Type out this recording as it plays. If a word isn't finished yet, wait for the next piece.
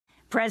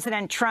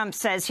President Trump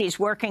says he's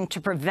working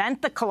to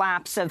prevent the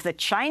collapse of the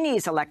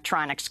Chinese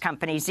electronics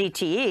company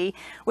ZTE,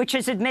 which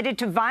has admitted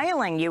to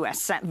violating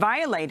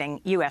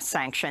U.S.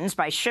 sanctions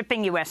by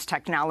shipping U.S.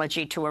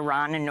 technology to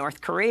Iran and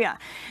North Korea.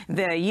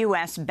 The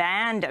U.S.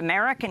 banned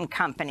American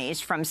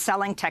companies from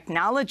selling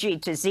technology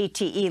to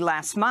ZTE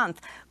last month,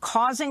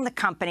 causing the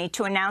company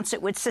to announce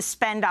it would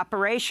suspend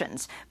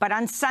operations. But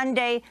on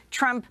Sunday,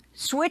 Trump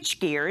switched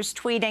gears,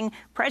 tweeting,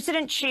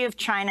 "President Xi of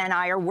China and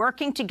I are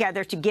working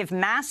together to give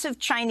massive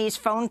Chinese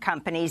phone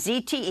company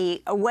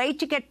ZTE a way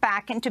to get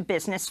back into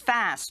business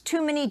fast.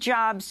 Too many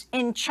jobs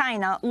in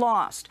China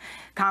lost.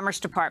 Commerce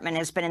Department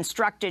has been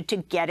instructed to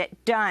get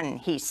it done,"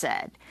 he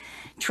said.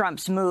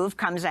 Trump's move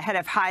comes ahead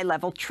of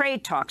high-level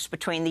trade talks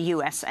between the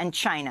U.S. and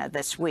China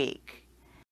this week.